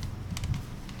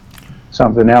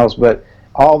 Something else, but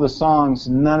all the songs,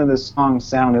 none of the songs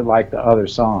sounded like the other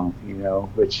song,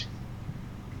 which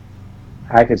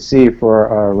I could see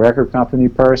for a record company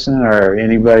person or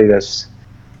anybody that's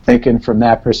thinking from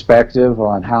that perspective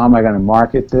on how am I going to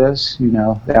market this,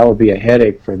 that would be a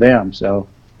headache for them. So,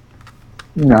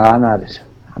 I'm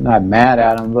not mad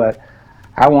at them, but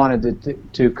I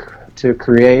wanted to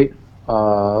create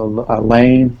a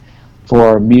lane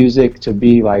for music to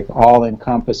be like all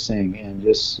encompassing and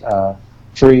just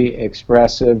free,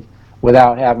 expressive,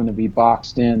 without having to be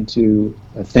boxed into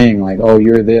a thing like, oh,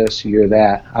 you're this, you're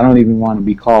that. I don't even want to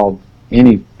be called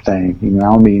anything,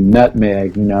 I mean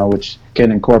Nutmeg, which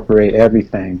can incorporate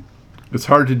everything. It's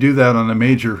hard to do that on a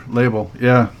major label,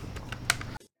 yeah.